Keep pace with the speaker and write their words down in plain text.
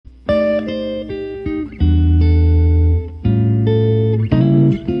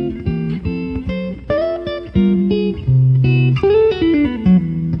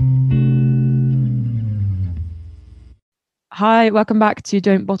Hi, welcome back to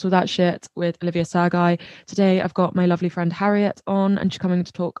Don't Bottle That Shit with Olivia Sergei. Today I've got my lovely friend Harriet on, and she's coming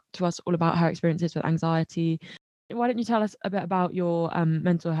to talk to us all about her experiences with anxiety. Why don't you tell us a bit about your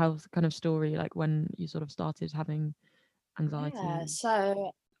mental health kind of story, like when you sort of started having Yeah, anxiety?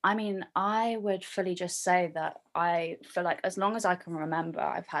 so I mean, I would fully just say that I feel like as long as I can remember,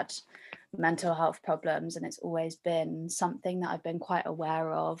 I've had mental health problems, and it's always been something that I've been quite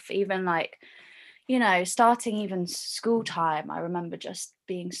aware of. Even like, starting even school time, I remember just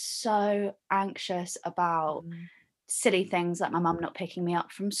being so anxious about Mm. silly things like my mum not picking me up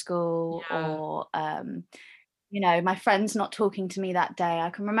from school Yeah. or my friends not talking to me that day. I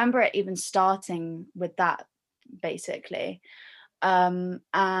can remember it even starting with that basically. And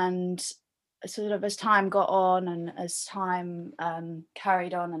sort of as time got on and as time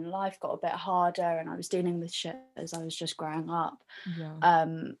carried on and life got a bit harder and I was dealing with shit as I was just growing up, Yeah.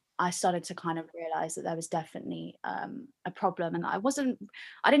 I started to kind of realize that there was definitely a problem, and I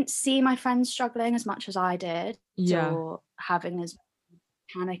didn't see my friends struggling as much as I did, Yeah. or having as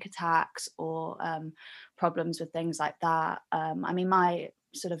panic attacks or problems with things like that. I mean, my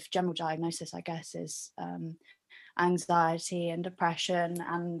sort of general diagnosis, I guess, is anxiety and depression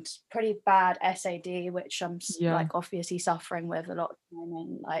and pretty bad SAD, which Yeah. like obviously suffering with a lot of the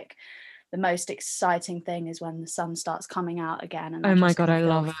moment. Like the most exciting thing is when the sun starts coming out again and I Oh my just God, can I feel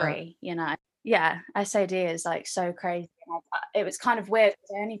love it. free. Yeah, SAD is like so crazy. It was kind of weird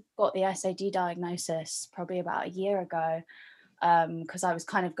because I only got the SAD diagnosis probably about a year ago, because I was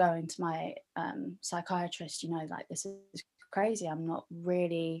kind of going to my psychiatrist, like this is crazy. I'm not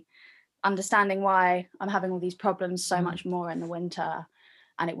really understanding why I'm having all these problems so Mm. much more in the winter.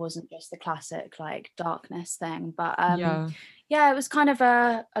 And it wasn't just the classic like darkness thing. But Yeah. yeah, it was kind of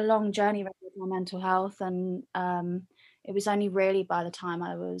a long journey really with my mental health. And it was only really by the time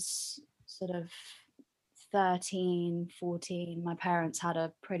I was sort of 13, 14, my parents had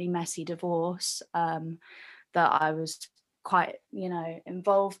a pretty messy divorce, that I was quite,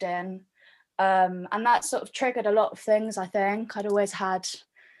 involved in. And that sort of triggered a lot of things, I think. I'd always had,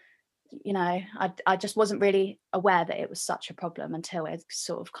 I just wasn't really aware that it was such a problem until it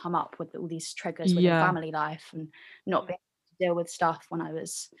sort of come up with all these triggers within Yeah. family life and not being able to deal with stuff when I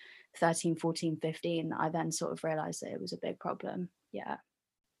was 13, 14, 15. I then sort of realized that it was a big problem. Yeah.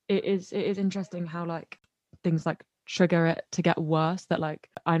 It is interesting how like things like trigger it to get worse. That like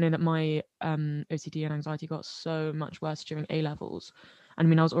I know that my OCD and anxiety got so much worse during A levels. I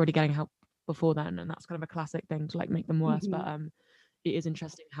mean, I was already getting help before then, and that's kind of a classic thing to like make them worse. But Hmm. it is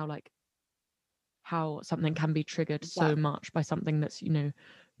interesting how like how something can be triggered so Exactly. much by something that's,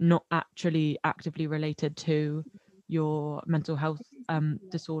 not actually actively related to your mental health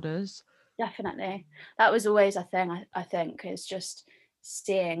disorders. Definitely. That was always a thing, I think, is just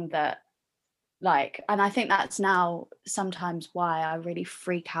seeing that, like, and I think that's now sometimes why I really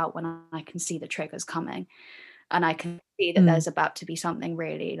freak out when I can see the triggers coming and I can see that Mm. there's about to be something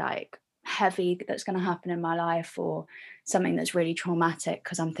really like heavy that's going to happen in my life, or something that's really traumatic,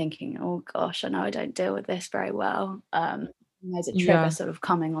 because I'm thinking, oh gosh, I know I don't deal with this very well. There's a trigger Yeah. sort of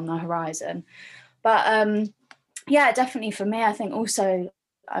coming on the horizon. But yeah, definitely for me, I think also,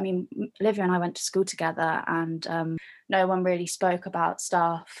 I mean, Olivia and I went to school together, and no one really spoke about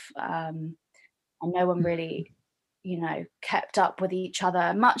stuff, and no one Mm. really, kept up with each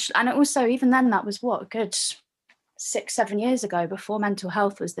other much. And also, even then, that was what, a good 6, 7 years ago, before mental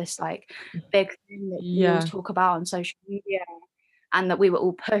health was this like big thing that we all Yeah. talk about on social media, and that we were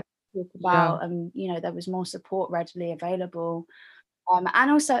all pushed to talk Yeah. about, and there was more support readily available.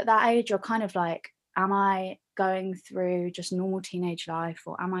 And also at that age, you're kind of like, am I going through just normal teenage life,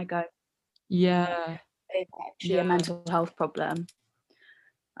 or am I going somewhere Yeah. is actually a Yeah. mental health problem?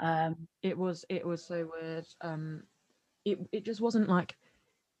 It was so weird. It just wasn't like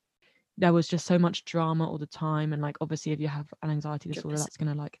there was just so much drama all the time, and like obviously if you have an anxiety disorder, 100%. that's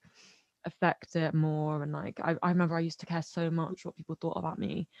gonna like affect it more. And like I remember I used to care so much what people thought about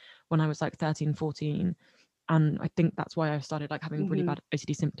me when I was like 13, 14. And I think that's why I started like having really Mhm, bad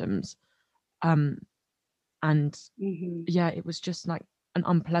OCD symptoms. Um and mhm. yeah, it was just like an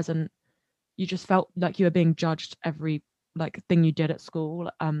unpleasant, you just felt like you were being judged every like thing you did at school,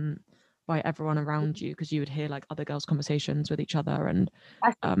 by everyone around you, because you would hear like other girls' conversations with each other, I think,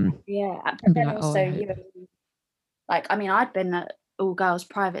 um yeah, but and be then like, oh, I also, hope. like, I mean, I'd been at all girls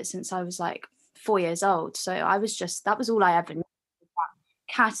private since I was like 4 years old, so I was just that was all I ever knew,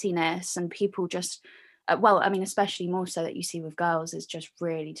 that cattiness and people just well, I mean, especially more so that you see with girls, is just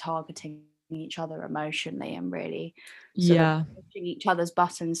really targeting each other emotionally and really sort of Yeah. pushing each other's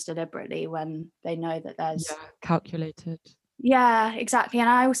buttons deliberately when they know that there's Yeah, calculated. Yeah, exactly. And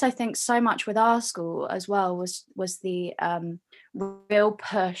I also think so much with our school as well was the real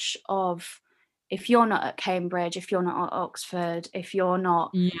push of, if you're not at Cambridge, if you're not at Oxford, if you're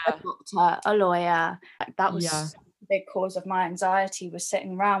not a Yeah, doctor, a lawyer, like that yeah, was a big cause of my anxiety, was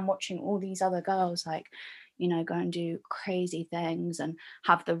sitting around watching all these other girls, like, you know, go and do crazy things and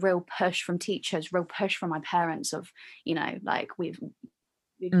have the real push from teachers, real push from my parents of, you know, like, we've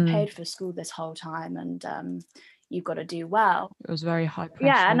mm. paid for school this whole time, and you've got to do well. It was very high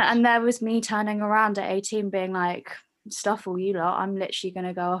Yeah, pressured. and there was me turning around at 18 being like, stuff all you lot, I'm literally going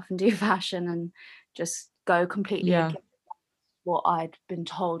to go off and do fashion and just go completely Yeah, against what I'd been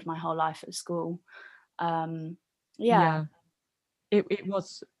told my whole life at school. Yeah. yeah. It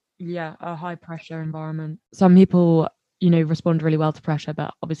was, yeah, a high pressure environment. Some people, respond really well to pressure,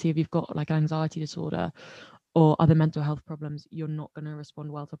 but obviously if you've got like anxiety disorder or other mental health problems, you're not going to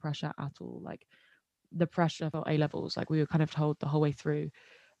respond well to pressure at all. Like the pressure for A levels, like we were kind of told the whole way through,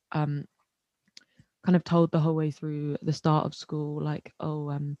 um, the start of school, like, oh,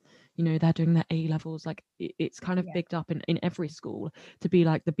 they're doing their A levels. Like it's kind of Yeah. bigged up in every school to be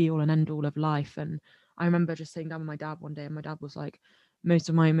like the be all and end all of life. And I remember just sitting down with my dad one day, and my dad was like, most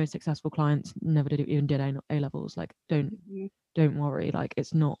of my most successful clients never did A levels. Like Mhm. don't worry. Like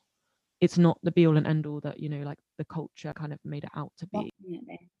it's not the be all and end all that, like the culture kind of made it out to be.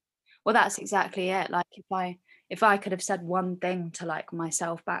 Definitely. Well, that's exactly it. Like, if I could have said one thing to like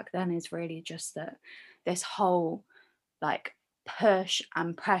myself back then, is really just that this whole like push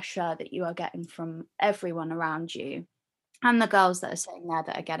and pressure that you are getting from everyone around you, and the girls that are sitting there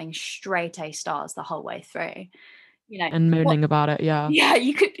that are getting straight A stars the whole way through, you know, And what moaning about it. Yeah. yeah,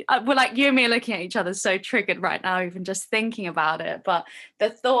 you could well, like, you and me are looking at each other so triggered right now, even just thinking about it. But the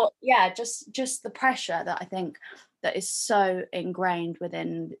thought, yeah, just the pressure that I think that is so ingrained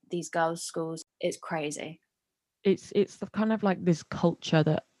within these girls' schools, it's crazy. It's the kind of like this culture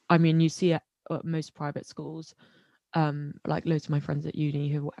that, I mean, you see it at most private schools. Like loads of my friends at uni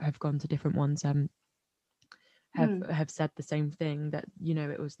who have gone to different ones, have Mm, have said the same thing, that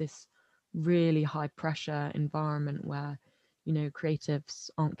it was this really high pressure environment where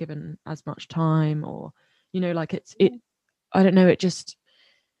creatives aren't given as much time, or like it yeah, I don't know, it just,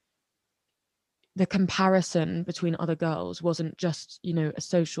 the comparison between other girls wasn't just a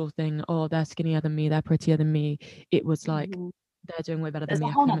social thing. Oh, they're skinnier than me, they're prettier than me. It was like, mhm. they're doing way better than There's a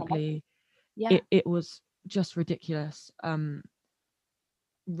me whole nother level. academically. Yeah, It was just ridiculous.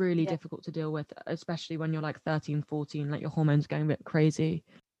 Really yeah. difficult to deal with, especially when you're like 13, 14, like your hormones going a bit crazy.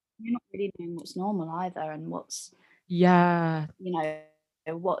 You're not really doing what's normal either, and what's, Yeah, you know,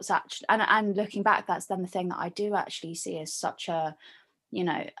 what's actually, and looking back, that's then the thing that I do actually see as such a, you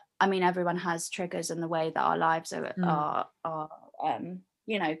know, I mean, everyone has triggers in the way that our lives are mm,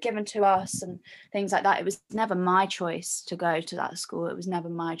 you know, given to us and things like that. It was never my choice to go to that school. It was never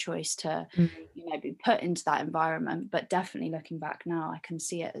my choice to, mm, you know, be put into that environment. But definitely looking back now, I can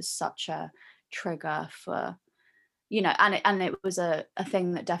see it as such a trigger for, you know, and it was a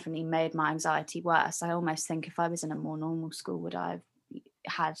thing that definitely made my anxiety worse. I almost think if I was in a more normal school, would I have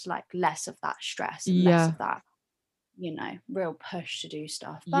had like less of that stress and less yeah, of that, you know, real push to do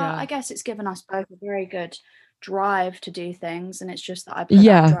stuff. But I yeah, guess it's given us both a very good drive to do things, and it's just that I put that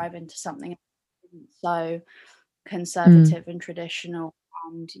yeah, drive into something so mm, conservative and traditional,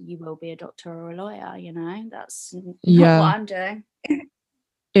 and you will be a doctor or a lawyer, you know, that's not what yeah. I'm doing.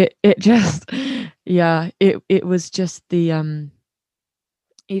 It just yeah, it was just the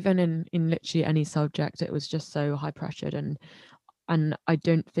even in literally any subject, it was just so high pressured. And I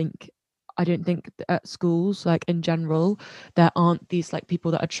don't think at schools, like in general, there aren't these like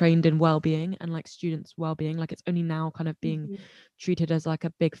people that are trained in well-being and like students' well-being. Like it's only now kind of being Mhm. treated as like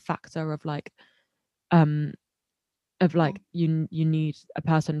a big factor um of Yeah, like, you need a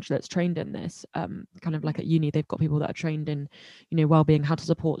person that's trained in this, kind of yeah, like at uni they've got people that are trained in well-being, how to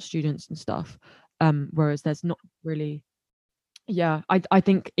support students and stuff, whereas there's not really. Yeah, I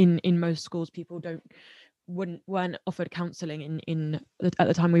think in most schools people weren't offered counseling at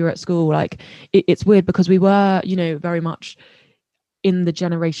the time we were at school. Like it's weird because we were very much in the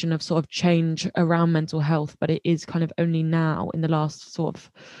generation of sort of change around mental health, but it is kind of only now in the last sort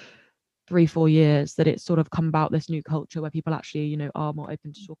of 3-4 years that it's sort of come about, this new culture where people actually are more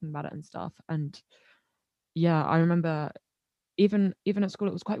open to talking about it and stuff. And yeah, I remember even at school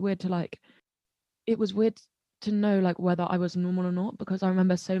it was quite weird to like, it was weird to know like whether I was normal or not, because I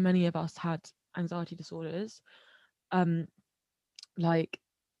remember so many of us had anxiety disorders. um like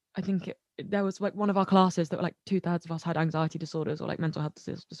I think there was like one of our classes that were like 2/3 of us had anxiety disorders or like mental health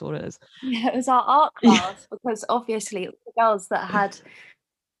disorders. yeah. It was our art Yeah, class, because obviously it was the girls that had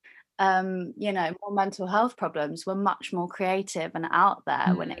more mental health problems were much more creative and out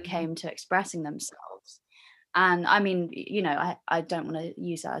there when it Mm, came to expressing themselves. And I mean, I don't want to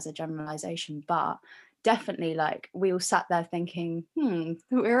use that as a generalization, but definitely like we all sat there thinking,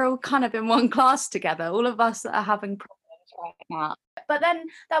 we're all kind of in one class together, all of us that are having problems right now. But then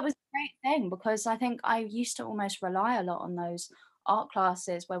that was a great thing because I think I used to almost rely a lot on those art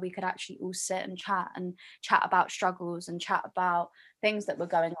classes where we could actually all sit and chat about struggles and chat about things that were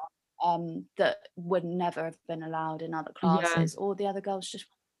going on, that would never have been allowed in other yeah, classes, or the other girls just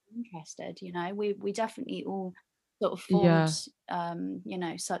weren't interested. We definitely all sort of formed,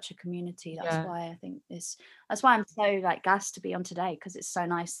 yeah, such a community. That's yeah, why I think this. That's why I'm so like gassed to be on today, because it's so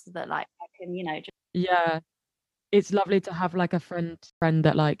nice that like I can, just yeah. It's lovely to have like a friend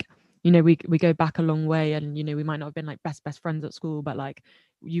that like, we go back a long way, and we might not have been like best friends at school, but like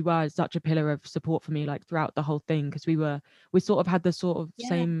you were such a pillar of support for me like throughout the whole thing, because we sort of had the sort of yeah.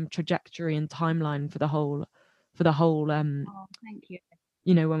 same trajectory and timeline for the whole Oh, thank you.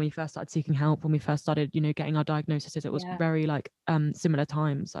 when we first started seeking help, when we first started getting our diagnoses. It was Yeah, very like similar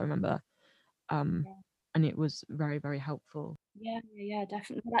times, I remember. um yeah, and it was very, very helpful. yeah, yeah, yeah,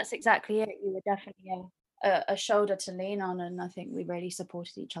 definitely. That's exactly it. You were definitely a shoulder to lean on, and I think we really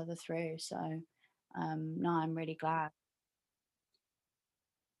supported each other through. So, no, I'm really glad.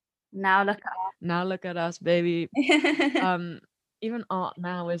 Now look Now look at us, baby. at um Even art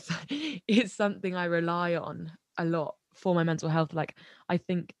now is is something I rely on a lot for my mental health. Like, I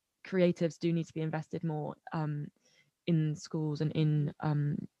think creatives do need to be invested more in schools and in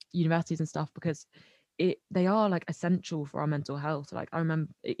universities and stuff, because they are like essential for our mental health. Like, I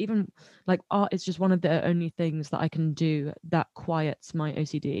remember even like art is just one of the only things that I can do that quiets my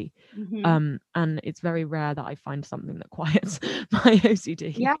OCD. Mhm. And it's very rare that I find something that quiets my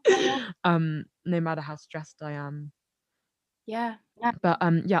OCD, Yeah, yeah, no matter how stressed I am. yeah. No, But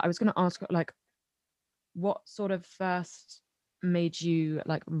yeah, I was gonna ask, like, what sort of first made you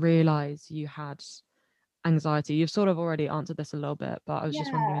like realize you had anxiety? You've sort of already answered this a little bit, but I was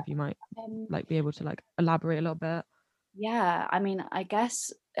just wondering yeah, if you might um, like be able to like elaborate a little bit. yeah, I mean, I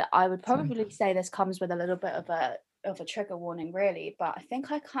guess I would Sorry. probably say this comes with a little bit of a trigger warning, really, but I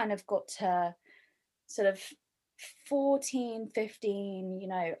think I kind of got to sort of 14,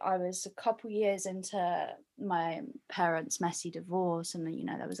 15. I was a couple years into my parents' messy divorce, and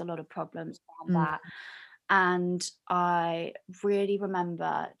there was a lot of problems around Mm, that. And I really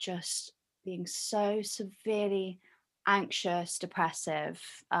remember just being so severely anxious, depressive,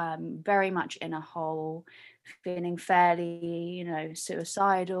 very much in a hole, feeling fairly,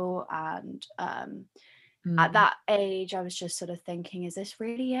 suicidal. And at mm, that age, I was just sort of thinking, is this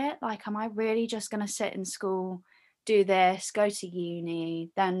really it? Like, am I really just going to sit in school, do this, go to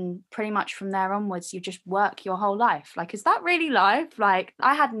uni, then pretty much from there onwards, you just work your whole life? Like, is that really life? Like,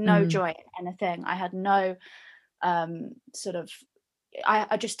 I had no mm, joy in anything. I had no sort of,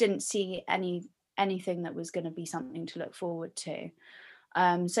 I just didn't see anything that was going to be something to look forward to.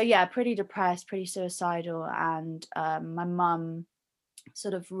 So yeah, pretty depressed, pretty suicidal. And my mum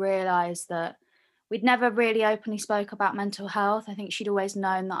sort of realized that we'd never really openly spoke about mental health. I think she'd always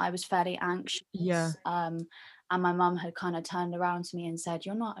known that I was fairly yeah. anxious. And my mum had kind of turned around to me and said,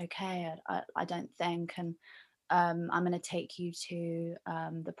 "You're not okay, I don't think. And I'm going to take you to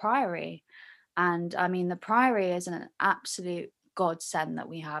the Priory." And I mean, the Priory is an absolute godsend that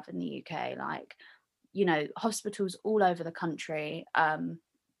we have in the UK. Like, hospitals all over the country,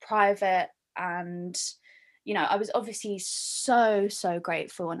 private. And I was obviously so, so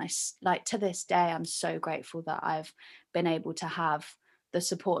grateful, and like to this day I'm so grateful that I've been able to have the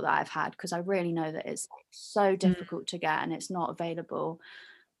support that I've had, because I really know that it's like so Mm, difficult to get and it's not available.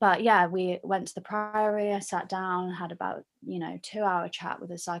 But yeah, we went to the Priory. I sat down, had about 2-hour chat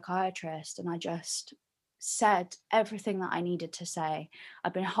with a psychiatrist, and I just said everything that I needed to say.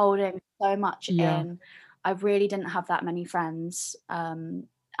 I've been holding so much yeah. in. I really didn't have that many friends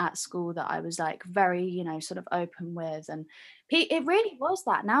at school that I was like very, sort of open with. And it really was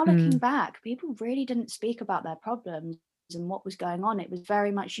that. Now looking Mm, back, people really didn't speak about their problems and what was going on. It was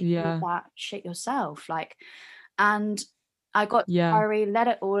very much you deal with yeah. that shit yourself. Like, and I got Yeah. fiery, let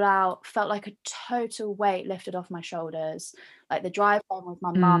it all out, felt like a total weight lifted off my shoulders. Like the drive home with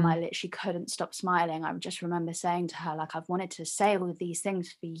my mum, I Mm, literally couldn't stop smiling. I just remember saying to her, like, I've wanted to say all of these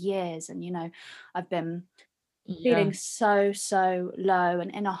things for years. And, I've been yeah. feeling so, so low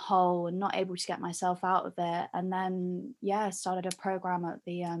and in a hole and not able to get myself out of it. And then, yeah, started a program at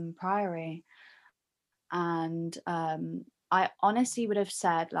the Priory. And I honestly would have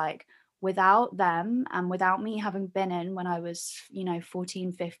said, like, without them and without me having been in when I was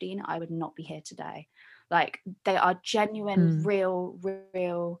 14, 15, I would not be here today. Like, they are genuine, Mm,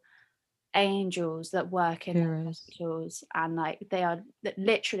 real angels that work in those Heroes. hospitals, and like they are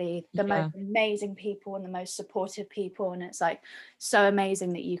literally the most Yeah. amazing people and the most supportive people, and it's like so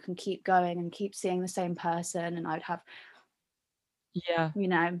amazing that you can keep going and keep seeing the same person. And I'd have, Yeah. you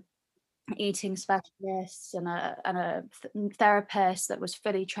know, eating specialists and a therapist that was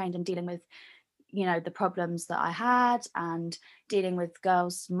fully trained in dealing with, you know, the problems that I had and dealing with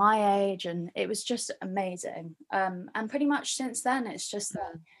girls my age, and it was just amazing. And pretty much since then, it's just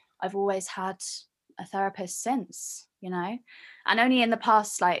that Mm. I've always had a therapist since, you know, and only in the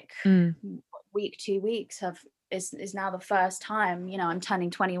past like Mm. week, 2 weeks is now the first time, you know, I'm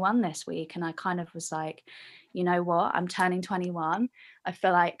turning 21 this week, and I kind of was like, you know what, I'm turning 21. I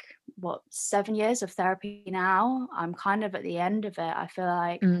feel like, what, 7 years of therapy now, I'm kind of at the end of it. I feel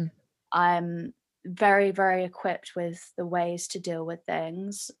like Mm. I'm very, very equipped with the ways to deal with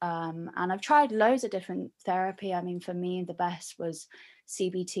things. And I've tried loads of different therapy. I mean, for me, the best was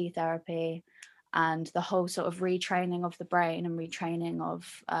CBT therapy and the whole sort of retraining of the brain and retraining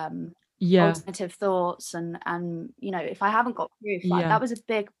of Yeah. alternative thoughts. And you know, if I haven't got proof, like Yeah. that was a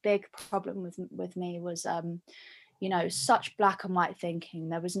big problem with me was you know, such black and white thinking.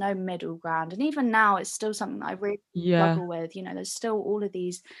 There was no middle ground. And even now, it's still something that I really Yeah. struggle with. You know, there's still all of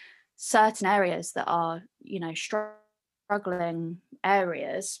these certain areas that are, you know, struggling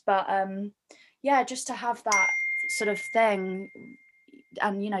areas. But yeah, just to have that sort of thing,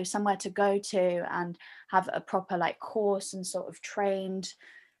 and you know, somewhere to go to and have a proper like course and sort of trained,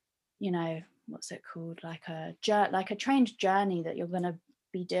 you know, what's it called, like a trained journey that you're going to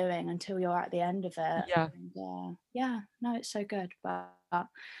be doing until you're at the end of it. Yeah. And yeah, no, it's so good. But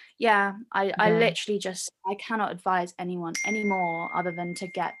yeah, I Yeah. literally just, I cannot advise anyone anymore other than to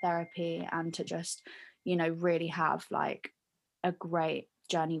get therapy and to just, you know, really have like a great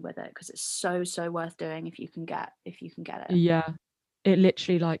journey with it, because it's so worth doing if you can get it. Yeah. It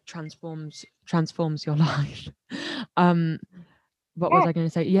literally like transforms your life. Um, what Yeah, was I going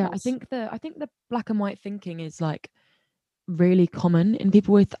to say? Yeah, yes. I think the black and white thinking is like really common in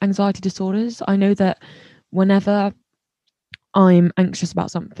people with anxiety disorders. I know that whenever I'm anxious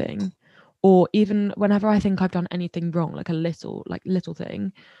about something, or even whenever I think I've done anything wrong, like a little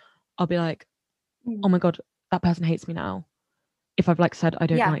thing, I'll be like, Mm. oh my god, that person hates me now. If I've like said I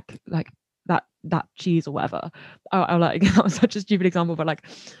don't Yeah. like that cheese or whatever, I'll like that was such a stupid example, but like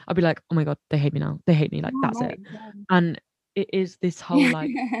I'll be like, oh my god, they hate me now. They hate me. Like No, that's no, it. And it is this whole yeah.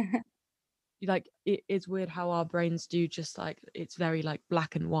 like it is weird how our brains do just like it's very like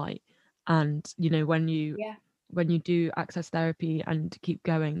black and white. And you know Yeah. when you do access therapy and keep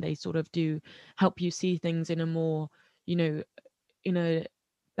going, they sort of do help you see things in a more, you know, in a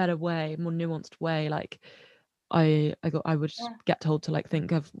better way, more nuanced way. Like I would Yeah. get told to like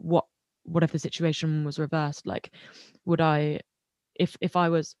think of what if the situation was reversed? Like, would I if I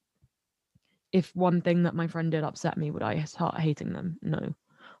was if one thing that my friend did upset me, would I start hating them? No.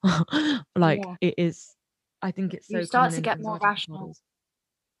 Like Yeah. it is, I think it's You so start common to in get more anxiety rational. disorders.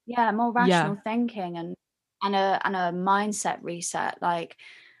 Yeah, more Yeah, rational thinking and a mindset reset. Like,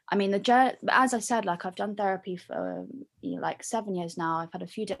 I mean, as I said, like I've done therapy for, you know, like 7 years now. I've had a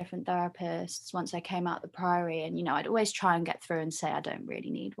few different therapists once I came out the Priory, and you know, I'd always try and get through and say I don't really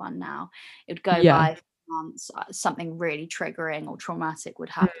need one now. It would go yeah, by months, something really triggering or traumatic would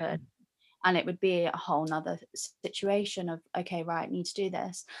happen, mm, and it would be a whole nother situation of, okay, right, I need to do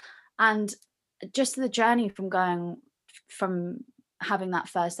this. And just the journey from going from having that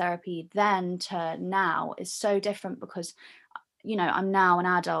first therapy then to now is so different, because you know, I'm now an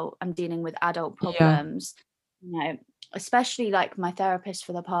adult, I'm dealing with adult yeah, problems, you know, especially like my therapist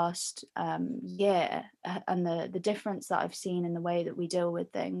for the past year, and the difference that I've seen in the way that we deal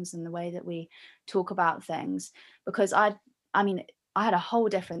with things and the way that we talk about things. Because I mean, I had a whole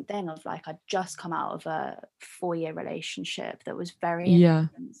different thing of like, I'd just come out of a 4-year relationship that was very yeah,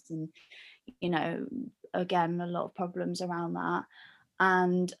 intense, and you know, again, a lot of problems around that,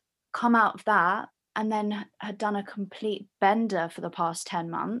 and come out of that, and then had done a complete bender for the past 10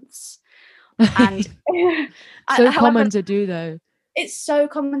 months. And so however, common to do though. it's so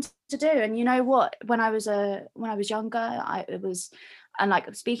common to do. And you know what, when I was younger, it was, and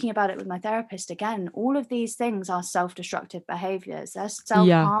like speaking about it with my therapist again, all of these things are self-destructive behaviors. They're Yeah,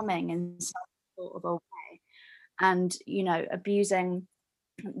 self-harming in some sort of a way. And you know, abusing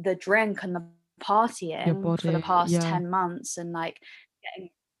the drink and the your partying for the body. past Yeah, 10 months, and like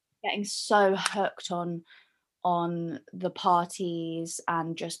getting so hooked on the parties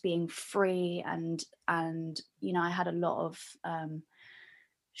and just being free. And you know, I had a lot of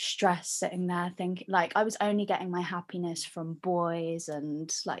stress sitting there thinking, like I was only getting my happiness from boys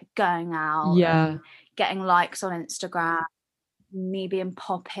and like going out yeah, and getting likes on Instagram, me being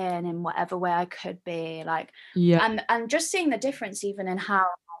pop in whatever way I could be, like, Yeah. and just seeing the difference even in how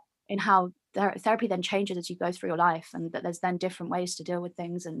therapy then changes as you go through your life, and that there's then different ways to deal with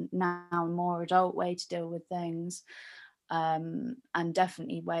things, and now a more adult way to deal with things, and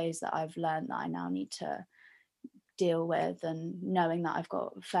definitely ways that I've learned that I now need to deal with, and knowing that I've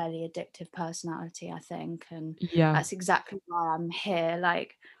got a fairly addictive personality, I think, and Yeah. that's exactly why I'm here,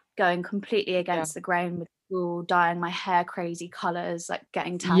 like, going completely Yeah. against the grain with school, dyeing my hair crazy colors, like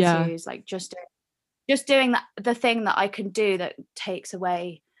getting Yeah. tattoos, like just doing that, the thing that I can do that takes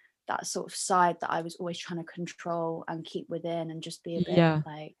away that sort of side that I was always trying to control and keep within, and just be a bit Yeah.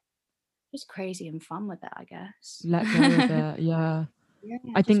 like just crazy and fun with it, I guess. Let go of it. Yeah. Yeah,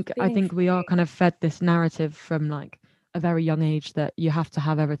 I just think I feeling think we are free. kind of fed this narrative from like a very young age that you have to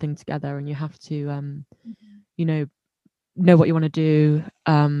have everything together and you have to Mhm. you know what you want to do,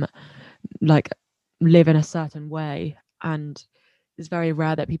 like live in a certain way. And it's very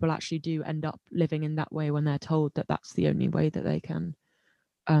rare that people actually do end up living in that way when they're told that that's the only way that they can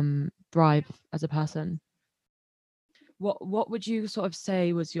thrive as a person. What would you sort of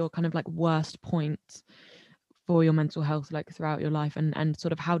say was your kind of like worst point for your mental health, like throughout your life, and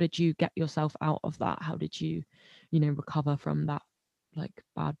sort of how did you get yourself out of that? How did you recover from that like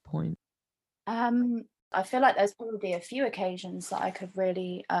bad point? Um, I feel like there's probably a few occasions that I could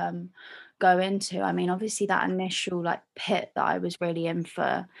really go into. I mean, obviously that initial like pit that I was really in for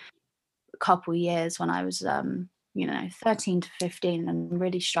a couple years when I was 13 to 15 and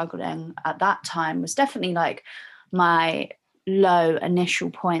really struggling at that time was definitely like my low initial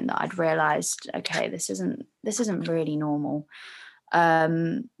point that I'd realized, okay, this isn't really normal.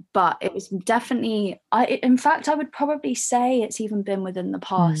 But it was definitely in fact I would probably say it's even been within the Mm.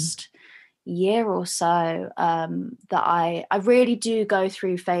 past year or so, that I really do go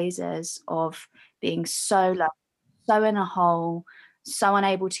through phases of being so low, so in a hole, so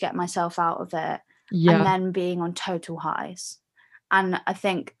unable to get myself out of it, and Yeah. then being on total highs. And I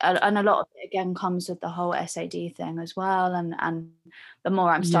think, and a lot of it again comes with the whole SAD thing as well. And the more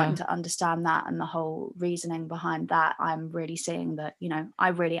I'm starting Yeah. to understand that and the whole reasoning behind that, I'm really seeing that, I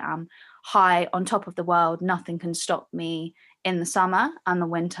really am high on top of the world. Nothing can stop me in the summer, and the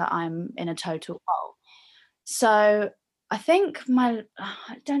winter I'm in a total hole. So I think I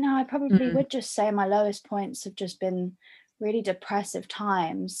don't know, I probably Mm. would just say my lowest points have just been really depressive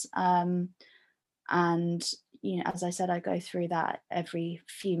times. And as I said, I go through that every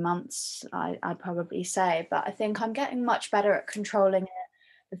few months, I'd probably say, but I think I'm getting much better at controlling it.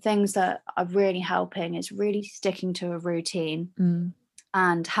 The things that are really helping is really sticking to a routine Mm.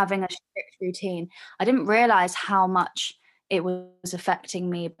 and having a strict routine. I didn't realize how much it was affecting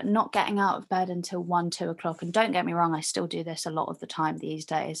me, but not getting out of bed until 1, 2 o'clock. And don't get me wrong, I still do this a lot of the time these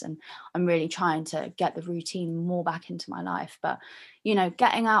days. And I'm really trying to get the routine more back into my life. But,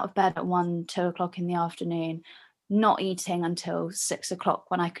 getting out of bed at 1, 2 o'clock in the afternoon, not eating until 6 o'clock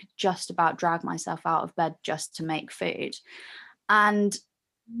when I could just about drag myself out of bed just to make food. And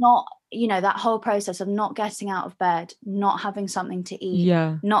not, that whole process of not getting out of bed, not having something to eat,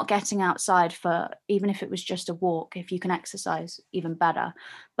 Yeah. not getting outside for, even if it was just a walk, if you can exercise, even better.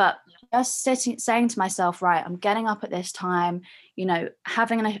 But just saying to myself, right, I'm getting up at this time, Yeah.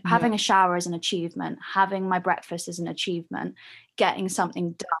 having a shower is an achievement, having my breakfast is an achievement, getting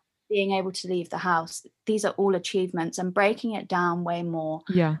something done, being able to leave the house. These are all achievements, and breaking it down way more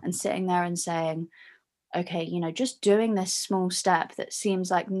Yeah. and sitting there and saying, okay, just doing this small step that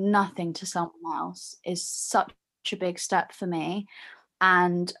seems like nothing to someone else is such a big step for me.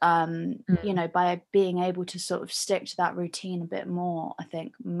 And Mm. by being able to sort of stick to that routine a bit more, I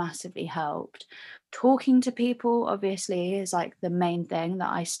think massively helped. Talking to people obviously is like the main thing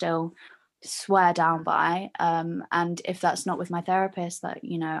that I still swear down by. And if that's not with my therapist, that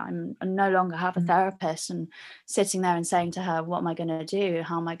I no longer have a Mm. therapist, and sitting there and saying to her, what am I going to do,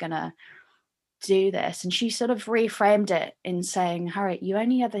 how am I going to do this? And she sort of reframed it in saying, Harriet, you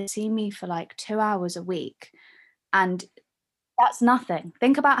only ever see me for like 2 hours a week. And that's nothing.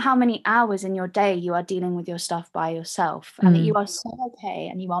 Think about how many hours in your day you are dealing with your stuff by yourself, and that you Mm. are so okay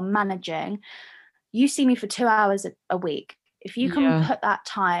and you are managing. You see me for 2 hours a week. If you can Yeah. put that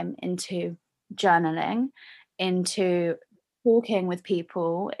time into journaling, into talking with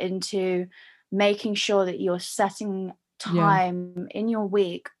people, into making sure that you're setting Yeah. time in your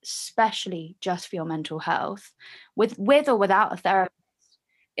week, especially just for your mental health, with or without a therapist,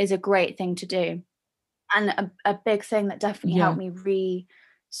 is a great thing to do. And a big thing that definitely Yeah. helped me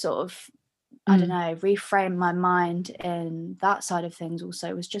sort of, I don't Mm. know, reframe my mind in that side of things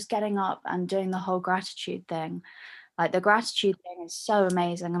also was just getting up and doing the whole gratitude thing. Like, the gratitude thing is so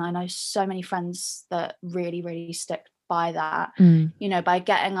amazing. And I know so many friends that really, really stick by that. Mm. You know, by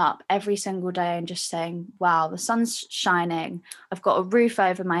getting up every single day and just saying, wow, the sun's shining, I've got a roof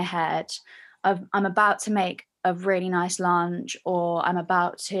over my head, I'm about to make a really nice lunch, or I'm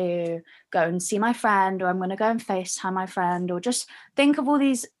about to go and see my friend, or I'm going to go and FaceTime my friend, or just think of all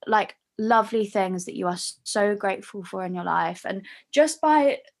these like lovely things that you are so grateful for in your life. And just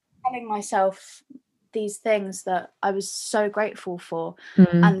by telling myself these things that I was so grateful for,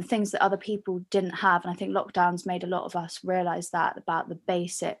 and things that other people didn't have. And I think lockdowns made a lot of us realize that about the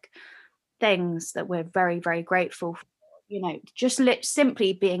basic things that we're very, very grateful for. You know, just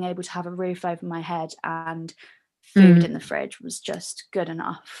simply being able to have a roof over my head and food in the fridge was just good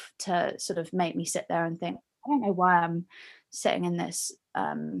enough to sort of make me sit there and think, I don't know why I'm sitting in this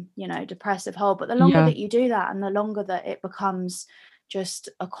you know, depressive hole. But the longer that you do that, and the longer that it becomes just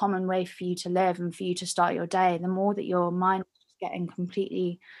a common way for you to live and for you to start your day, the more that your mind is getting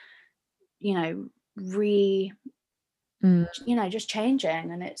completely, you know, you know, just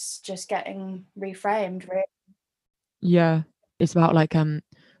changing, and it's just getting reframed really. Yeah, it's about like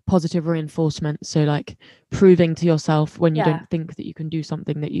positive reinforcement, so like proving to yourself when you don't think that you can do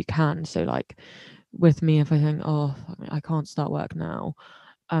something that you can. So like with me, if I think, oh, I can't start work now,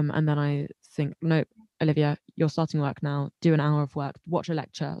 and then I think, nope, Olivia, you're starting work now, do an hour of work, watch a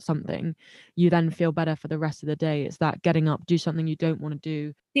lecture, something, you then feel better for the rest of the day. It's that getting up, do something you don't want to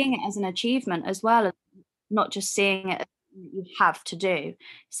do, Seeing it as an achievement as well, not just seeing it as you have to do,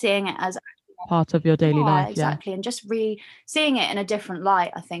 seeing it as part of your daily life. Exactly. And just seeing it in a different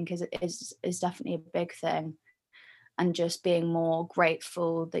light, I think is definitely a big thing. And just being more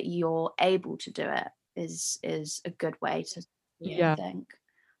grateful that you're able to do it is a good way to see it, I think.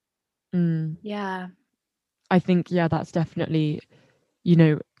 Yeah. I think that's definitely, you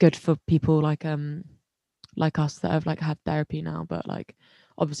know, good for people like us that have like had therapy now. But like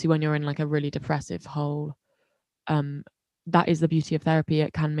obviously when you're in like a really depressive hole, that is the beauty of therapy.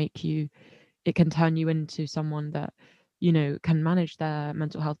 It can turn you into someone that, you know, can manage their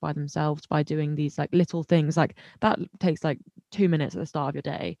mental health by themselves by doing these like little things. Like that takes like 2 minutes at the start of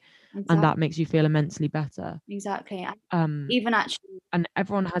your day. Exactly. And that makes you feel immensely better. Exactly. Even actually, and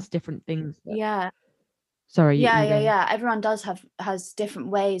everyone has different things that, sorry. Yeah. Everyone has different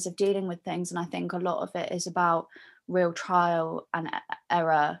ways of dealing with things, and I think a lot of it is about real trial and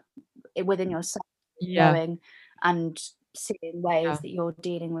error within yourself, going and seeing ways that you're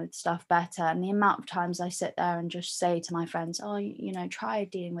dealing with stuff better. And the amount of times I sit there and just say to my friends, oh, you know, try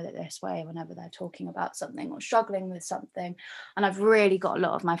dealing with it this way, whenever they're talking about something or struggling with something. And I've really got a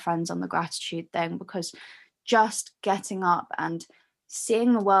lot of my friends on the gratitude thing, because just getting up and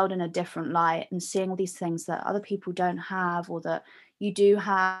seeing the world in a different light and seeing all these things that other people don't have, or that you do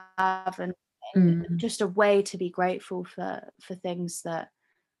have, and just a way to be grateful for things that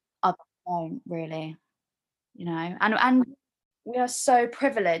others don't, really, you know. And we are so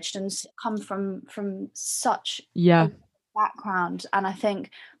privileged and come from such a background, and I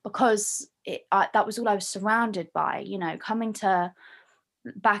think because that was all I was surrounded by, you know, coming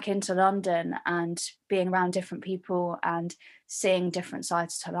back into London and being around different people and seeing different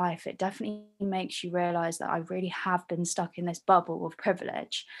sides to life, it definitely makes you realize that I really have been stuck in this bubble of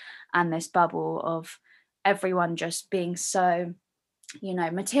privilege, and this bubble of everyone just being so, you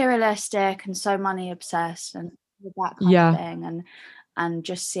know, materialistic and so money obsessed and that kind of thing, and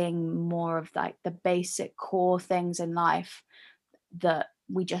just seeing more of like the basic core things in life that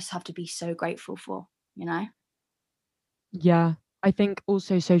we just have to be so grateful for, you know. I think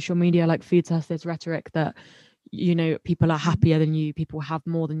also social media like feeds us this rhetoric that, you know, people are happier than you, people have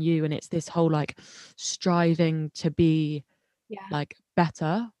more than you, and it's this whole like striving to be like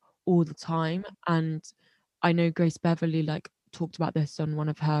better all the time. And I know Grace Beverly like talked about this on one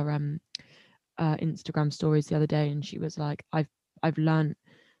of her Instagram stories the other day, and she was like, I've learned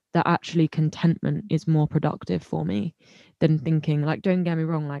that actually contentment is more productive for me than thinking, like, don't get me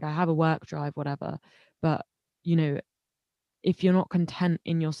wrong, like I have a work drive, whatever, but you know, if you're not content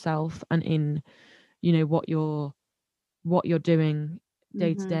in yourself and in, you know, what you're doing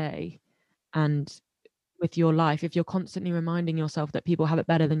day to day and with your life, if you're constantly reminding yourself that people have it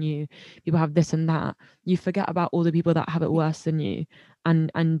better than you, people have this and that, you forget about all the people that have it worse than you, and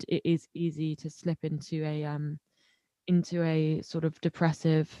it is easy to slip into a sort of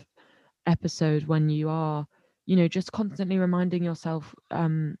depressive episode when you are, you know, just constantly reminding yourself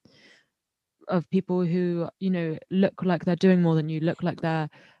of people who, you know, look like they're doing more than you, look like they're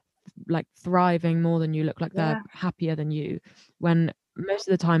like thriving more than you, look like they're happier than you, when most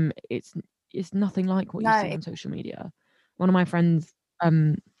of the time it's nothing like what you see on social media. One of my friends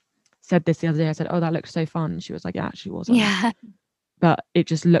said this the other day. I said, oh, that looks so fun. She was like, it actually wasn't. but it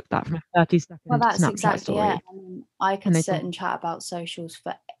just looked that from a 30-second Well, that's Snapchat exactly it. story. I mean, I And could they sit thought, and chat about socials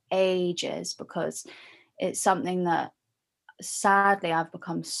for ages because it's something that sadly I've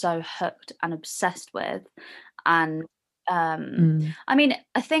become so hooked and obsessed with. And mm, I mean,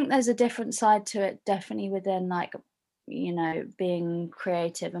 I think there's a different side to it, definitely within like, being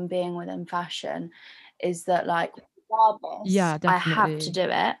creative and being within fashion, is that like regardless, yeah, I have to definitely. do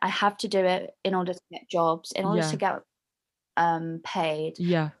it. I have to do it in order to get jobs, in order to Yeah, get paid.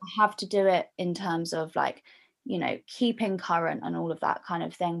 yeah, I have to do it in terms of like, keeping current and all of that kind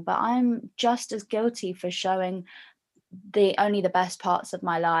of thing. But I'm just as guilty for showing the best parts of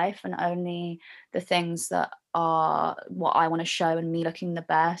my life and only the things that are what I want to show, and me looking the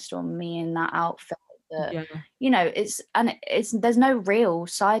best or me in that outfit that yeah. it's there's no real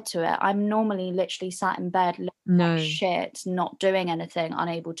side to it. I'm normally literally sat in bed looking like No. shit, not doing anything,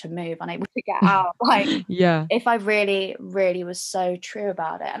 unable to move, unable to get out. Like Yeah, if I really, really was so true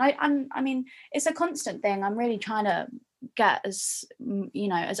about it. I mean, it's a constant thing. I'm really trying to get as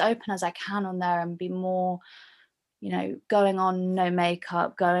open as I can on there and be more, going on no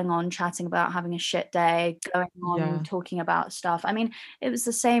makeup, going on chatting about having a shit day, going on yeah. talking about stuff. I mean, it was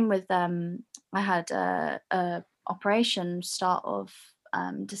the same with I had a operation start of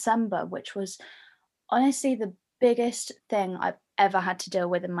December, which was honestly the biggest thing I've ever had to deal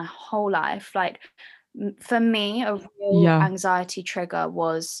with in my whole life. Like for me, a real Yeah, anxiety trigger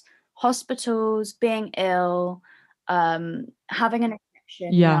was hospitals, being ill, having an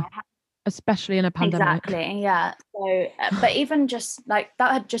infection, yeah. Especially in a pandemic. exactly, yeah. So, but even just like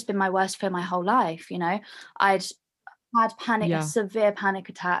that had just been my worst fear my whole life, I'd had Yeah. severe panic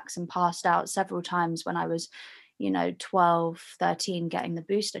attacks and passed out several times when I was, 12, 13, getting the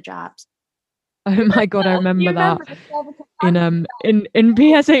booster jabs. Oh my God, I You remember that remember the cervical in panic?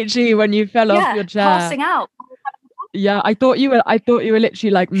 PSHE when you fell off Yeah, your chair. passing out. Yeah, I thought you were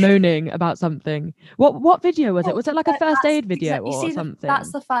literally like moaning about something. What video was it? Oh, Was it like a but first that's aid video exactly. You or see, that's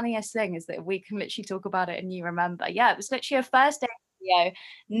something? the funniest thing is that we can literally talk about it and you remember. Yeah, it was literally a first aid video,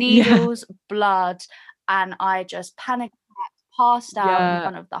 Yeah. needles, blood, and I just panicked, passed out in Yeah.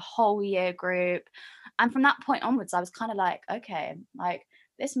 front of the whole year group. And from that point onwards, I was kind of like, okay, like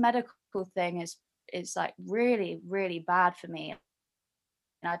this medical thing is like really, really bad for me.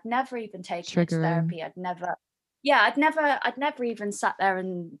 And I'd never even taken it to Triggering. therapy. I'd never even sat there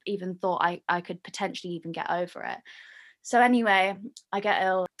and even thought I could potentially even get over it. So anyway, I get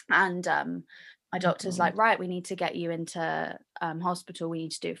ill and my Oh doctor's like, God. right, we need to get you into hospital. We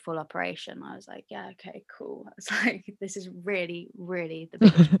need to do a full operation. I was like, yeah, okay, cool. It's like, this is really, really the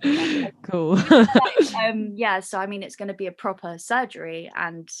biggest trigger. Cool. Yeah, so I mean, it's going to be a proper surgery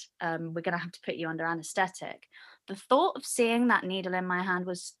and we're going to have to put you under anesthetic. The thought of seeing that needle in my hand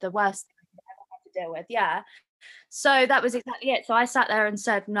was the worst thing I ever had to deal with. Yeah. So that was exactly it. So I sat there and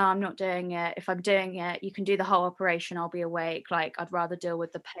said, no, I'm not doing it. If I'm doing it, you can do the whole operation. I'll be awake. Like, I'd rather deal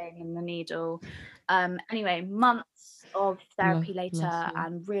with the pain and the needle. Anyway, months of therapy Bless later you.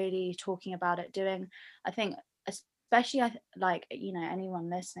 and really talking about it, I think, especially like, anyone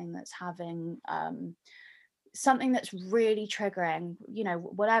listening that's having something that's really triggering,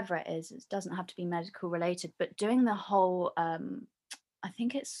 whatever it is, it doesn't have to be medical related, but doing the whole, I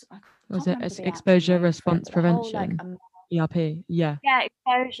Was can't it remember the actual exposure name for it, response but the whole like prevention? ERP. Yeah. yeah,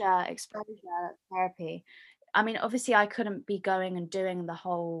 exposure therapy. I mean, obviously I couldn't be going and doing the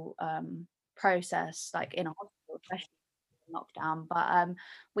whole process like in a hospital, especially in lockdown, but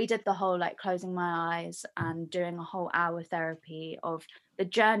we did the whole like closing my eyes and doing a whole hour therapy of the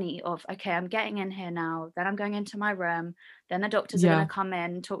journey of, okay, I'm getting in here now, then I'm going into my room, then the doctors are going to Yeah. come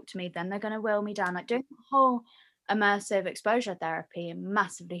in, talk to me, then they're going to wheel me down. Like doing the whole immersive exposure therapy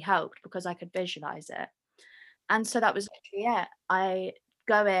massively helped because I could visualize it. And so that was literally it. I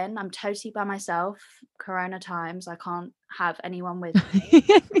go in, I'm totally by myself, corona times, I can't have anyone with me.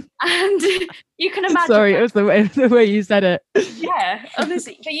 And you can imagine Sorry, it that. was the way you said it. Yeah,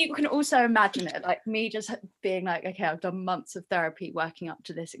 honestly, but you can also imagine it, like me just being like, okay, I've done months of therapy working up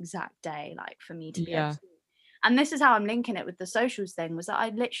to this exact day, like for me to be able Yeah. to. And this is how I'm linking it with the socials thing, was that I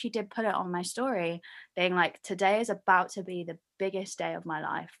literally did put it on my story, being like, today is about to be the biggest day of my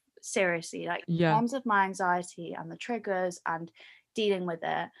life. Seriously, like in Yeah. terms of my anxiety and the triggers and dealing with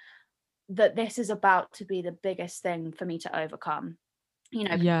it, that this is about to be the biggest thing for me to overcome.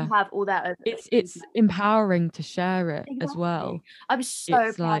 Yeah. People have all that over It's empowering to share it as exactly. well. I was so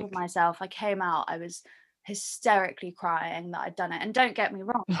It's proud of like, myself. I came out, I was hysterically crying that I'd done it. And don't get me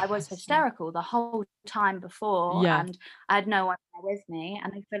wrong, I was bless you. hysterical the whole time before Yeah. and I had no one there with me.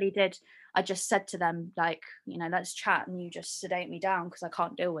 And I fully did. I just said to them, like, let's chat and you just sedate me down because I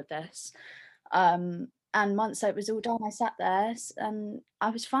can't deal with this. Um, And once it was all done, I sat there and I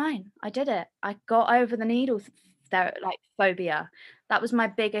was fine. I did it. I got over the needle there, like phobia. That was my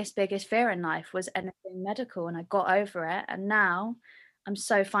biggest fear in life, was anything medical, and I got over it. And now I'm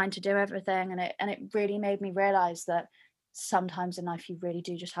so fine to do everything. And it really made me realize that sometimes in life you really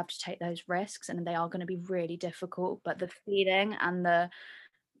do just have to take those risks, and they are going to be really difficult. But the feeling and the,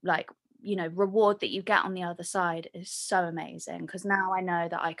 like, reward that you get on the other side is so amazing, because now I know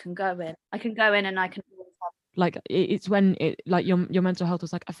that I can go in and I can always have. Like it's when it, like, your mental health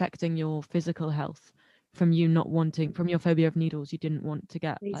was like affecting your physical health, from you not wanting, from your phobia of needles, you didn't want to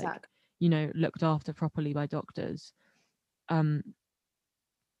get like, Exactly. looked after properly by doctors. um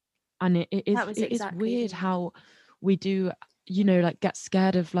and it That is was it is exactly weird how we do, like, get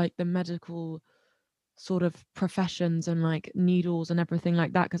scared of like the medical sort of professions and like needles and everything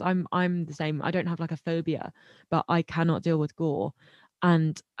like that, because I'm the same. I don't have like a phobia, but I cannot deal with gore,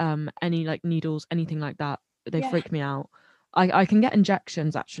 and any like needles, anything like that, they yeah. freak me out. I can get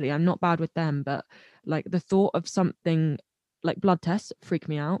injections, actually, I'm not bad with them, but like the thought of something like blood tests freak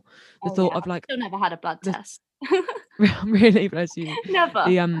me out. The Oh thought yeah, of I've like still never had a blood the test. really, bless you.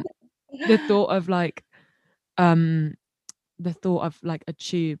 Never. The thought of like um the thought of like a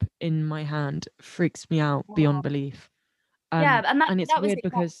tube in my hand freaks me out beyond Wow. belief. Yeah, and that And it's that was weird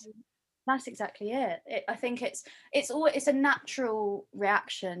because exactly that's exactly it. I think it's a natural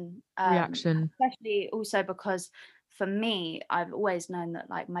reaction, reaction. especially also because for me, I've always known that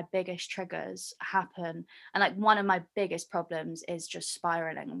like my biggest triggers happen, and like one of my biggest problems is just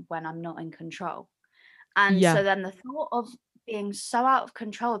spiraling when I'm not in control. And Yeah, so then the thought of being so out of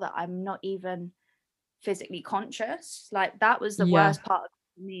control that I'm not even physically conscious, like that was the yeah, worst part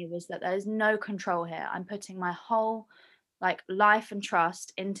for me, was that there's no control here. I'm putting my whole like life and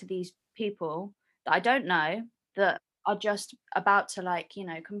trust into these people that I don't know, that are just about to, like,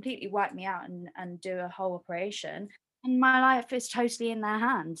 completely wipe me out and do a whole operation, and my life is totally in their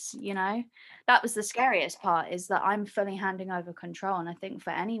hands. That was the scariest part, is that I'm fully handing over control, and I think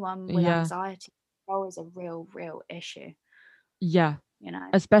for anyone with yeah, anxiety, control is a real issue yeah. you know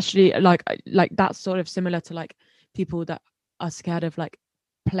Especially like that's sort of similar to like people that are scared of like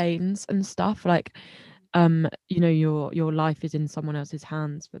planes and stuff. Like your life is in someone else's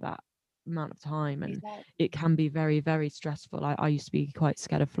hands for that amount of time, and Exactly. it can be very stressful. I used to be quite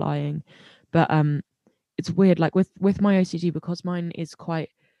scared of flying, but it's weird, like with my OCD, because mine is quite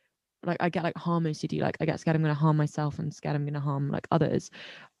like, I get like harm OCD, like I get scared I'm going to harm myself and scared I'm going to harm like others.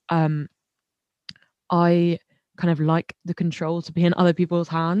 um I kind of like the control to be in other people's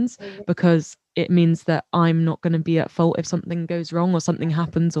hands, because it means that I'm not going to be at fault if something goes wrong or something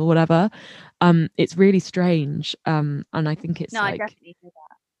happens or whatever. It's really strange, and I think No, it's I like definitely hear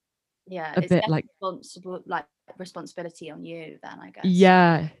that. Yeah, a it's bit less like, responsibility on you then, I guess.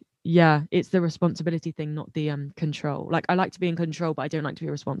 yeah, yeah, it's the responsibility thing, not the control. Like, I like to be in control, but I don't like to be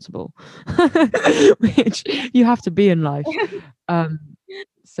responsible, which you have to be in life. um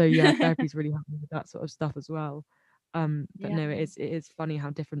so yeah, therapy's really helped me with that sort of stuff as well. But Yeah. no, it is funny how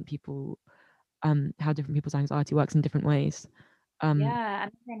different people, how different people's anxiety works in different ways. um Yeah,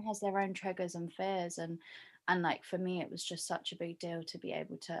 and everyone has their own triggers and fears, and like for me it was just such a big deal to be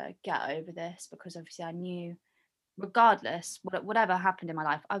able to get over this, because obviously I knew regardless whatever happened in my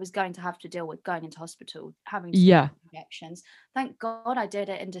life, I was going to have to deal with going into hospital, having to yeah, get injections. Thank God I did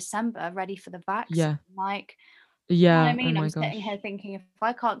it in December, ready for the vaccine. yeah, Like, you know what I yeah, oh mean? I'm my sitting here gosh. thinking, if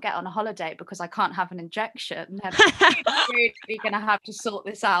I can't get on a holiday because I can't have an injection, then I'm really gonna have to sort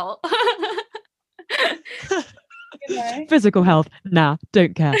this out. You know? Physical health, nah,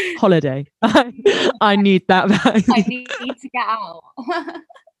 don't care. Holiday. I need that I vaccine. need to get out.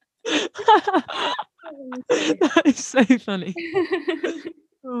 That is so funny.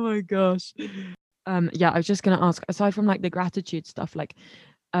 Oh my gosh. Yeah, I was just gonna ask, aside from like the gratitude stuff, like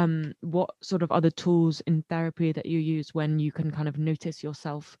what sort of other tools in therapy that you use when you can kind of notice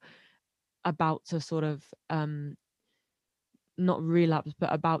yourself about to sort of not relapse,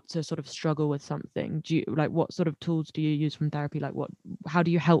 but about to sort of struggle with something? Do you like, what sort of tools do you use from therapy? Like, how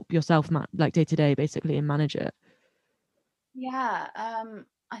do you help yourself like day to day, basically, and manage it? Yeah,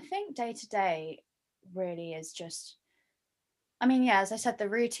 I think day to day really is just, I mean, yeah, as I said, the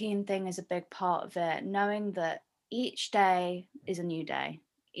routine thing is a big part of it. Knowing that each day is a new day.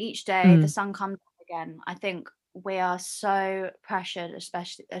 Each day the Mm, sun comes up again. I think we are so pressured,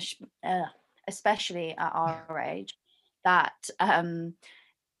 especially at our age, that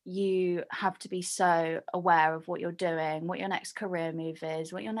you have to be so aware of what you're doing, what your next career move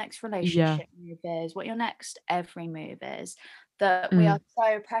is, what your next yeah. relationship move is, what your next every move is, that we are Mm,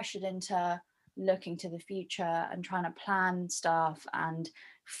 so pressured into looking to the future and trying to plan stuff and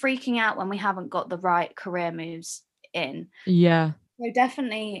freaking out when we haven't got the right career moves in. Yeah. So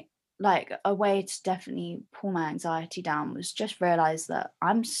definitely, like, a way to definitely pull my anxiety down was just realize that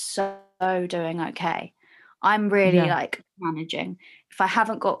I'm so doing okay. I'm really Yeah. like managing. If I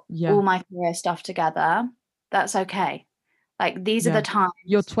haven't got Yeah. all my career stuff together, that's okay. Like, these are the Yeah.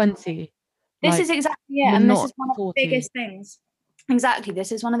 You're times. 20. This is Like, exactly it. you're And this not is one of the 40. biggest things. Exactly.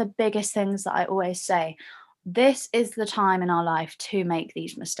 This is one of the biggest things that I always say. This is the time in our life to make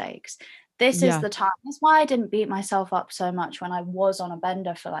these mistakes. This is Yeah. the time. That's why I didn't beat myself up so much when I was on a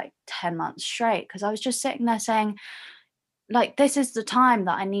bender for like 10 months straight, because I was just sitting there saying, like, this is the time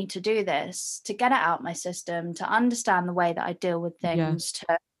that I need to do this, to get it out my system, to understand the way that I deal with Yeah. things,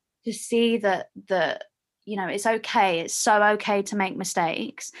 to see that it's okay. It's so okay to make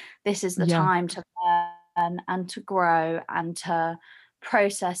mistakes. This is the Yeah. time to learn and to grow and to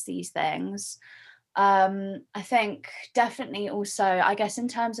process these things. I think definitely also, I guess, in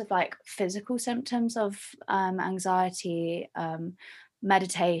terms of like physical symptoms of anxiety,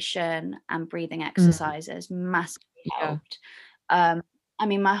 meditation and breathing Mm. exercises massively Yeah. helped. I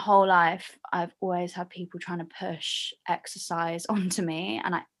mean, my whole life, I've always had people trying to push exercise onto me,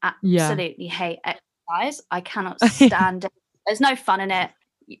 and I Yeah. absolutely hate exercise. I cannot stand it. There's no fun in it.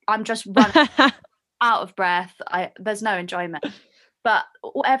 I'm just running out of breath. There's no enjoyment. But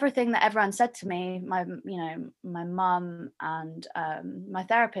everything that everyone said to me, my mum and my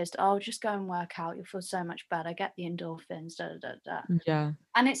therapist, oh, just go and work out. You'll feel so much better. Get the endorphins. Da, da, da, da. Yeah.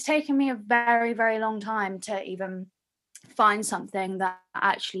 And it's taken me a very, very long time to even find something that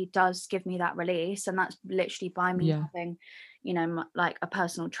actually does give me that release, and that's literally by me Yeah. having like a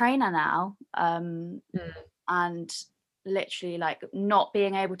personal trainer now, Mm. and literally like not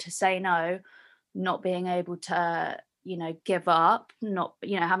being able to say no, not being able to give up, not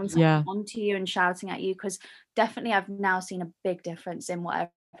having someone Yeah. onto you and shouting at you, because definitely I've now seen a big difference in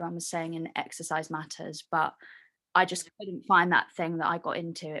what everyone was saying in Exercise Matters, but I just couldn't find that thing that I got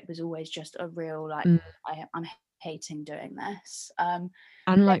into. It was always just a real like, Mm. I'm hating doing this. And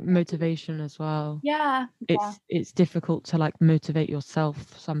But like motivation as well. yeah, yeah. It's difficult to like motivate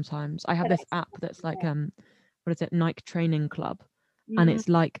yourself sometimes. I have But this app that's like what is it, Nike Training Club, and mm, it's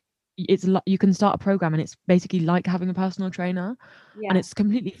like you can start a program and it's basically like having a personal trainer, and yeah. it's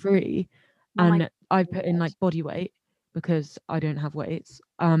completely free. Oh my And I put in God. like body weight because I don't have weights.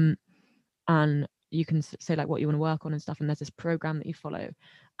 And you can say like what you want to work on and stuff, and there's this program that you follow,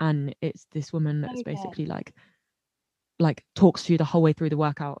 and it's this woman So that's good. basically like talks to you the whole way through the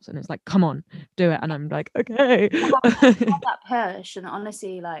workouts, and it's like, come on, do it. And I'm like, okay. Have that push, and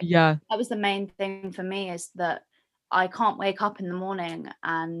honestly, like, Yeah. that was the main thing for me, is that I can't wake up in the morning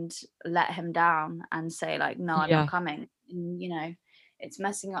and let him down and say like, no, I'm not Yeah. coming, and it's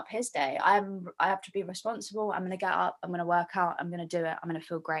messing up his day. I have to be responsible. I'm going to get up, I'm going to work out, I'm going to do it, I'm going to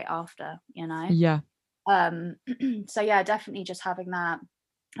feel great after. Yeah. um so yeah, definitely just having that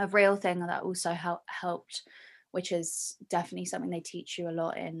a real thing that also helped, which is definitely something they teach you a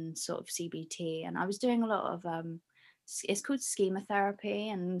lot in sort of CBT. And I was doing a lot of it's called schema therapy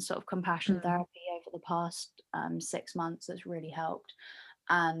and sort of compassion Mm. therapy over the past 6 months. That's really helped.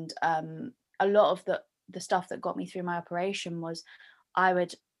 And a lot of the stuff that got me through my operation was, I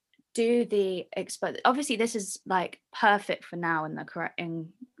would do the obviously this is like perfect for now in the correct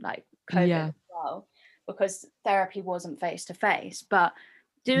in like COVID Yeah. as well, because therapy wasn't face to face, but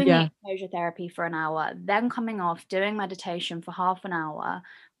doing the Yeah. exposure therapy for an hour, then coming off, doing meditation for half an hour,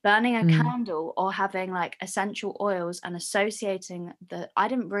 burning a Mm. candle or having like essential oils, and associating I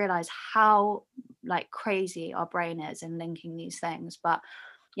didn't realize how like crazy our brain is in linking these things, but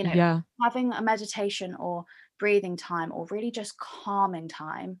you know Yeah. having a meditation or breathing time or really just calming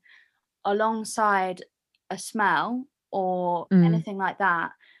time alongside a smell or Mm. anything like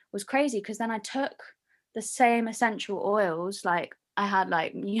that was crazy, because then I took the same essential oils, like I had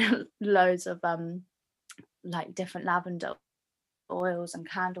like loads of like different lavender oils and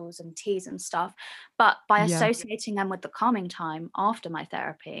candles and teas and stuff, but by Yeah. associating them with the calming time after my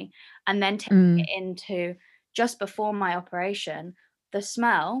therapy, and then taking Mm. it into just before my operation, the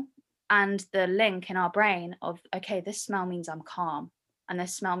smell and the link in our brain of, okay, this smell means I'm calm, and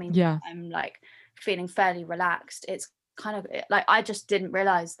this smell means Yeah. I'm like feeling fairly relaxed. It's kind of like, I just didn't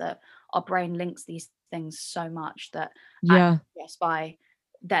realize that our brain links these things so much, that Yeah. just by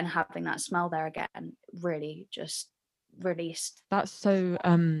then having that smell there again really just released. That's so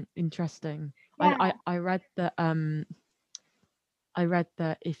interesting. I, Yeah, I I read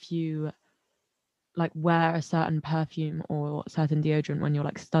that if you like wear a certain perfume or certain deodorant when you're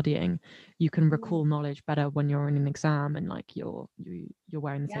like studying, you can recall knowledge better when you're in an exam, and like you're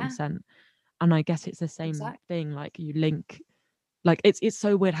wearing the same yeah, scent. And I guess it's the same exactly. thing, like you link Like it's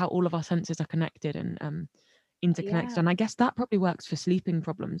so weird how all of our senses are connected and interconnected. Yeah, And I guess that probably works for sleeping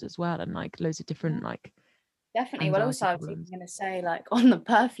problems as well, and like loads of yeah, different like definitely. Well, also anxiety I was even problems. going to say, like, on the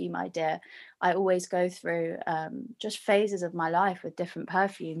perfume idea, I always go through just phases of my life with different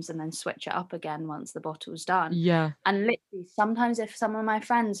perfumes and then switch it up again once the bottle's done. Yeah, And literally, sometimes if some of my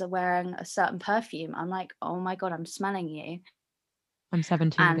friends are wearing a certain perfume, I'm like, oh my God, I'm smelling you. I'm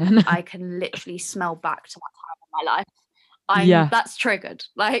 17 And again. I can literally smell back to that time in my life. Yeah. That's triggered,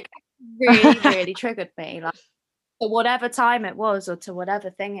 like, really, really triggered me. Like, to whatever time it was or to whatever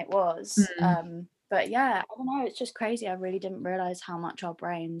thing it was. Mm, But yeah, I don't know, it's just crazy. I really didn't realize how much our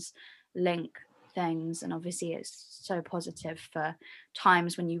brains link things, and obviously it's so positive for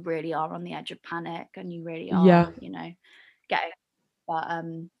times when you really are on the edge of panic and you really are, yeah, getting. But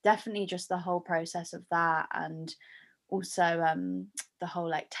definitely just the whole process of that, and also the whole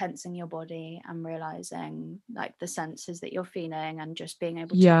like tensing your body and realizing like the senses that you're feeling and just being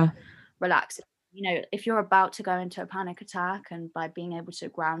able to yeah. relax. If you're about to go into a panic attack, and by being able to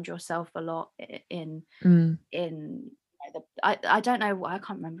ground yourself a lot Mm, I don't know, I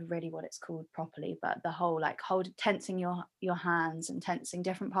can't remember really what it's called properly, but the whole like tensing your hands and tensing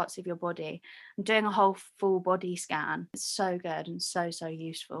different parts of your body and doing a whole full body scan, it's so good and so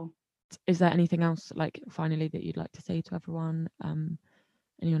useful. is there anything else like finally that you'd like to say to everyone,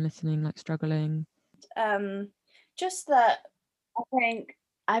 anyone listening like struggling? Just that I think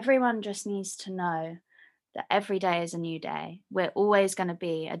everyone just needs to know that every day is a new day. We're always going to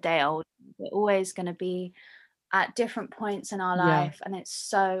be a day old. We're always going to be at different points in our Yeah. life, and it's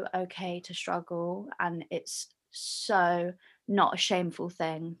so okay to struggle, and it's so not a shameful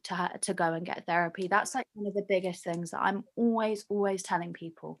thing to go and get therapy. That's like one of the biggest things that I'm always telling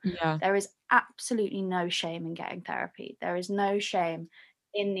people. Yeah. There is absolutely no shame in getting therapy. There is no shame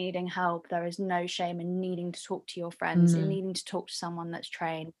in needing help. There is no shame in needing to talk to your friends, in No. needing to talk to someone that's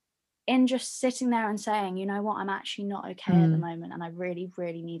trained, in just sitting there and saying, you know what, I'm actually not okay at the Mm. moment and I really,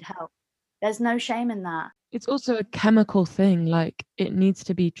 really need help. There's no shame in that. It's also a chemical thing, like it needs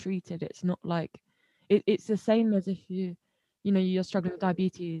to be treated. It's not like it's the same as if you're struggling with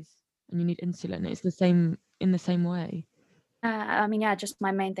diabetes and you need insulin. It's the same in the same way. I mean, yeah, just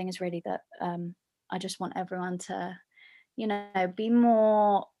my main thing is really that I just want everyone to, be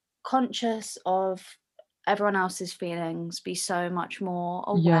more conscious of everyone else's feelings, be so much more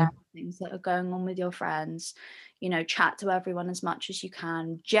aware Yeah. of things that are going on with your friends, chat to everyone as much as you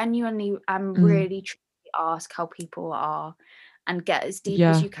can, genuinely and Mm. really truly ask how people are, and get as deep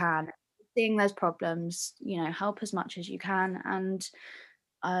as Yeah. you can. Seeing those problems, help as much as you can. And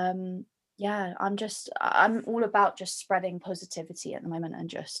um yeah, I'm all about just spreading positivity at the moment and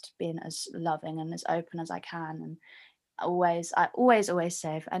just being as loving and as open as I can. And I always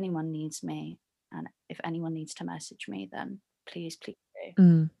say, if anyone needs me and if anyone needs to message me, then please do,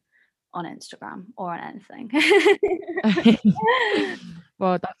 Mm. on Instagram or on anything.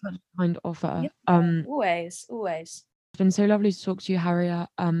 Well, that's such a kind Yeah, offer. always. It's been so lovely to talk to you, Harriet.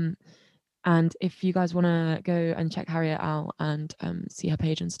 And if you guys want to go and check Harriet out and see her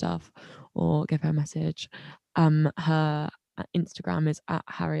page and stuff, or give her a message, her Instagram is at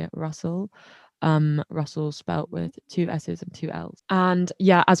Harriet Russell. Russell spelt with 2 S's and 2 L's. And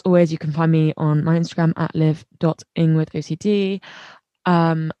yeah, as always, you can find me on my Instagram at live.ingwithocd.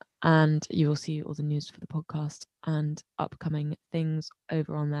 And you will see all the news for the podcast and upcoming things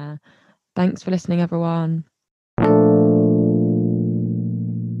over on there. Thanks for listening, everyone.